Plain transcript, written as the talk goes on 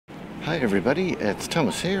Hi everybody, it's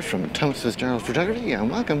Thomas here from Thomas's General Photography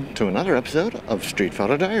and welcome to another episode of Street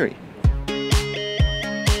Photo Diary.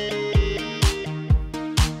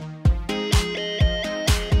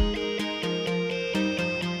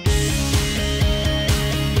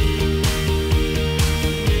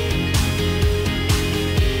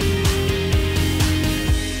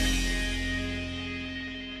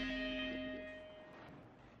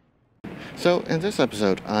 So in this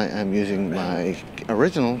episode I am using my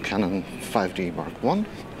original Canon 5D Mark I,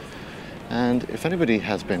 and if anybody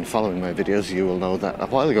has been following my videos you will know that a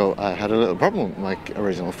while ago I had a little problem with my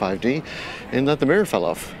original 5D in that the mirror fell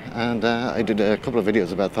off, and I did a couple of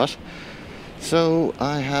videos about that. So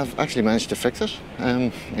I have actually managed to fix it.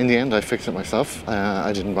 In the end I fixed it myself.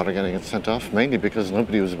 I didn't bother getting it sent off, mainly because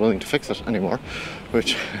nobody was willing to fix it anymore,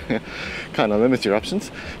 which kind of limits your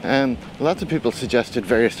options. Lots of people suggested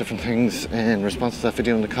various different things in response to that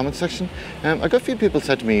video in the comment section. I got a few people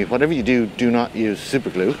said to me, whatever you do, do not use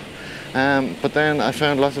super glue. But then I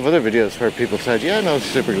found lots of other videos where people said, yeah, no,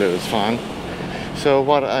 super glue is fine. So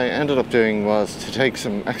what I ended up doing was to take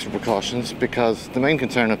some extra precautions, because the main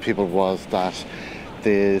concern of people was that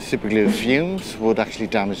the superglue fumes would actually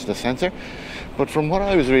damage the sensor. But from what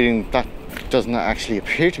I was reading, that doesn't actually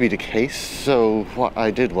appear to be the case. So what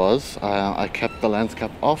I did was I kept the lens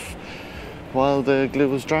cap off while the glue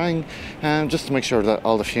was drying, just to make sure that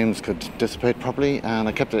all the fumes could dissipate properly, and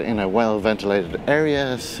I kept it in a well ventilated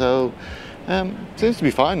area, so seems to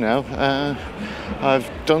be fine now. I've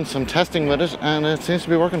done some testing with it and it seems to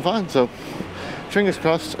be working fine, so fingers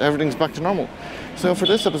crossed everything's back to normal. So for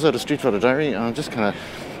this episode of Street Photo Diary, I'm just kind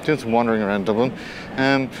of doing some wandering around Dublin.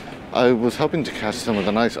 I was hoping to catch some of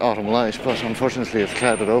the nice autumn light, but unfortunately it's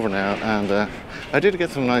clouded over now, and I did get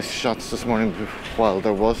some nice shots this morning while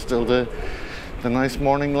there was still the nice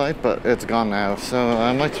morning light, but it's gone now, so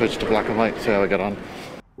I might switch to black and white, see how I get on.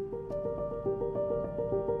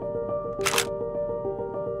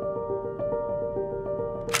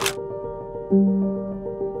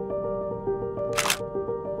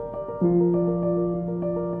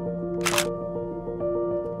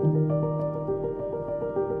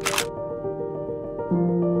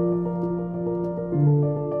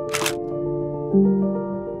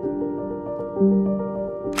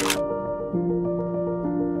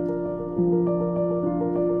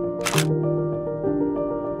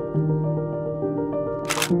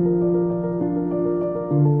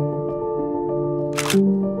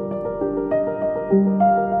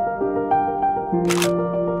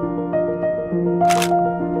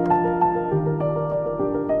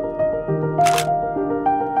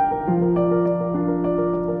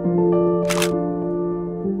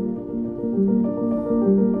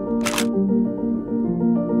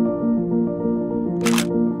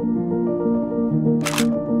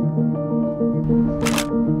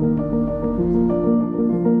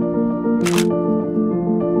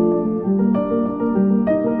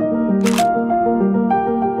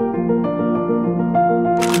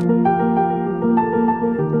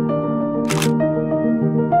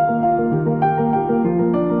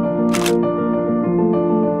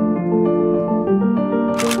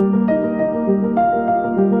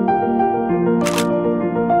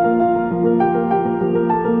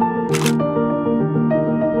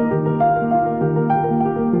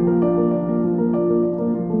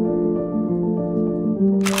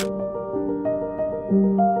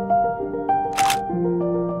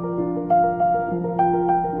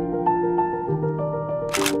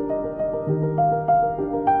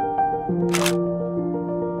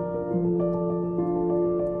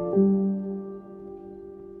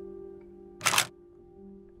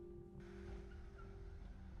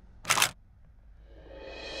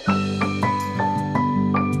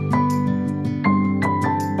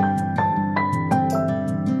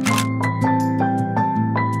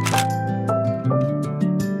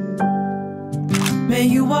 May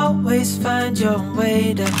you always find your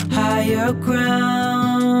way to higher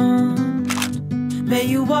ground. May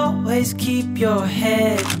you always keep your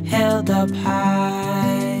head held up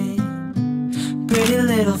high. Pretty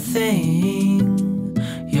little thing,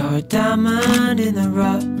 you're a diamond in the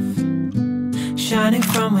rough, shining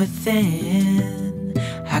from within.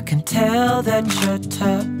 I can tell that you're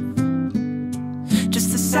tough.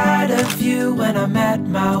 Just the sight of you when I'm at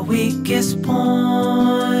my weakest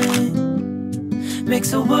point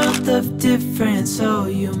makes a world of difference, oh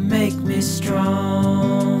you make me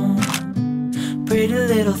strong. Pretty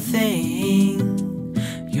little thing,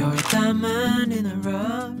 you're a diamond in the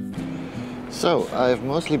rough. So I've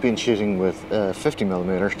mostly been shooting with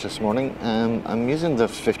 50mm this morning. I'm using the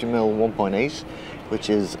 50mm 1.8, which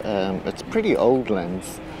is it's a pretty old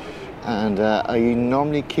lens. and I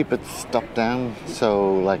normally keep it stopped down,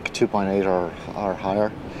 so like 2.8 or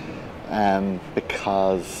higher,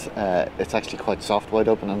 because it's actually quite soft wide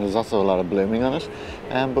open, and there's also a lot of blooming on it.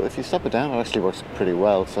 But if you stop it down, it actually works pretty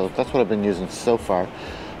well. So that's what I've been using so far.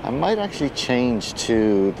 I might actually change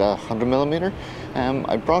to the 100mm.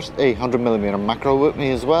 I brought a 100mm macro with me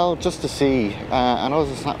as well, just to see. I know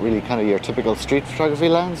it's not really kind of your typical street photography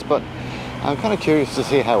lens, but I'm kind of curious to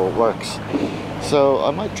see how it works. So I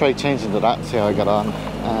might try changing to that and see how I get on.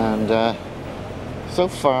 And so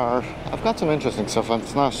far, I've got some interesting stuff.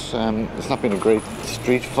 It's not been a great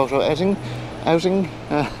street photo outing,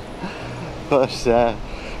 but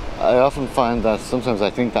I often find that sometimes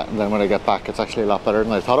I think that, and then when I get back, it's actually a lot better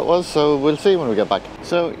than I thought it was. So we'll see when we get back.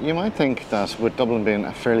 So you might think that with Dublin being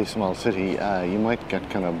a fairly small city, you might get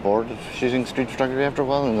kind of bored of shooting street photography after a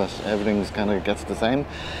while, and that everything's kind of gets the same.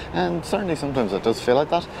 And certainly sometimes it does feel like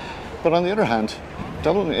that. But on the other hand,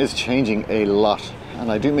 Dublin is changing a lot.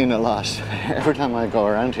 And I do mean a lot. Every time I go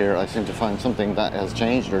around here, I seem to find something that has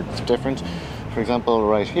changed or it's different. For example,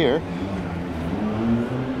 right here,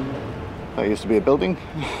 that used to be a building.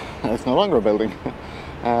 It's no longer a building.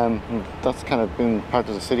 That's kind of been part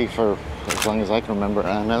of the city for as long as I can remember,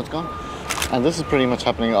 and now it's gone. And this is pretty much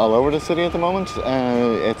happening all over the city at the moment.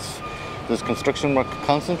 There's construction work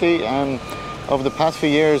constantly. Over the past few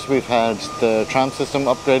years, we've had the tram system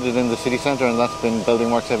upgraded in the city centre, and that's been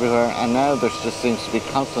building works everywhere. And now there just seems to be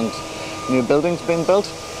constant new buildings being built.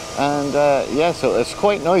 And yeah, so it's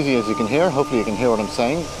quite noisy, as you can hear. Hopefully you can hear what I'm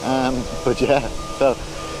saying. But yeah, so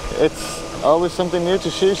it's always something new to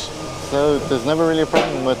shoot. So there's never really a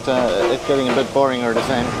problem with it getting a bit boring or the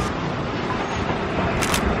same.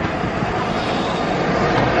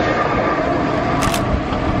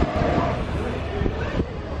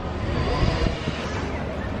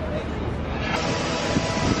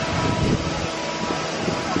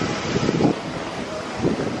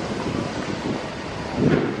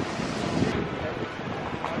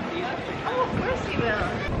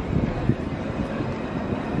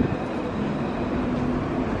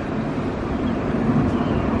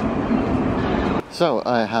 So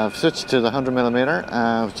I have switched to the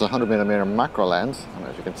 100mm, which is a 100mm macro lens. I don't know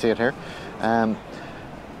if you can see it here.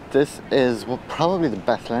 This is probably the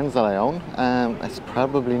best lens that I own. It's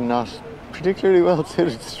probably not particularly well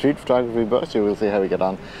suited to street photography, but you will see how we get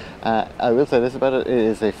on. I will say this about it: it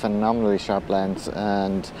is a phenomenally sharp lens,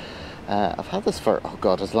 and I've had this for, oh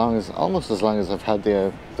god, almost as long as I've had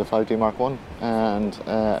the 5D Mark 1,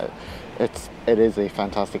 and it is a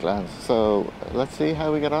fantastic lens. So let's see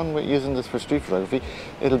how we get on with using this for street photography.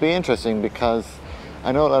 It'll be interesting because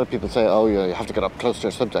I know a lot of people say, oh yeah, you have to get up close to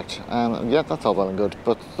your subject. Yeah, that's all well and good,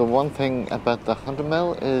 but the one thing about the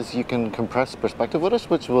 100mm is you can compress perspective with it,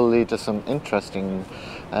 which will lead to some interesting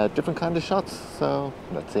different kind of shots. So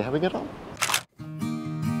let's see how we get on.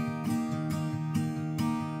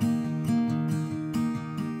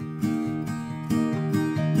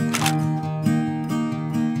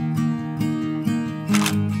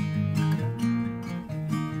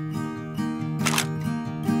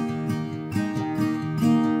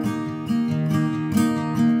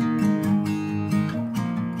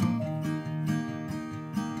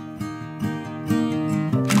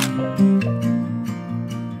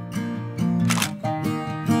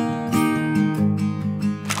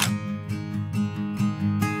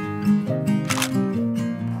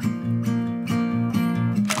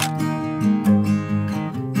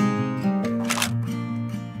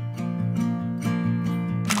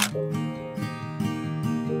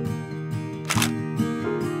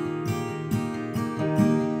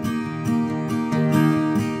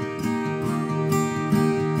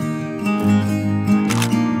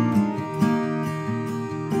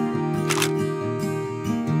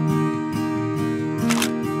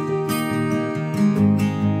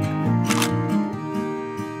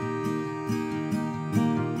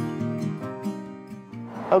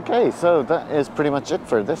 Okay, so that is pretty much it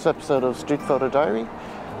for this episode of Street Photo Diary.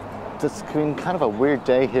 It's been kind of a weird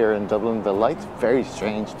day here in Dublin. The light's very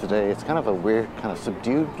strange today. It's kind of a weird, kind of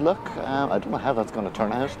subdued look. I don't know how that's going to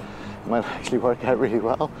turn out. It might actually work out really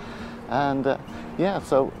well. And yeah,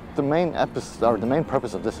 so the main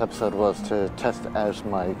purpose of this episode was to test out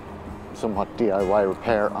my somewhat DIY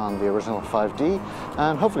repair on the original 5D,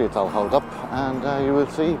 and hopefully it's all held up, and you will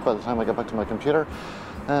see by the time I get back to my computer.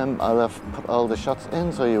 I'll have put all the shots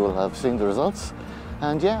in, so you will have seen the results.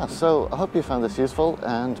 And yeah, so I hope you found this useful,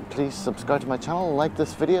 and please subscribe to my channel, like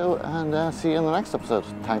this video, and see you in the next episode.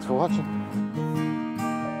 Thanks for watching.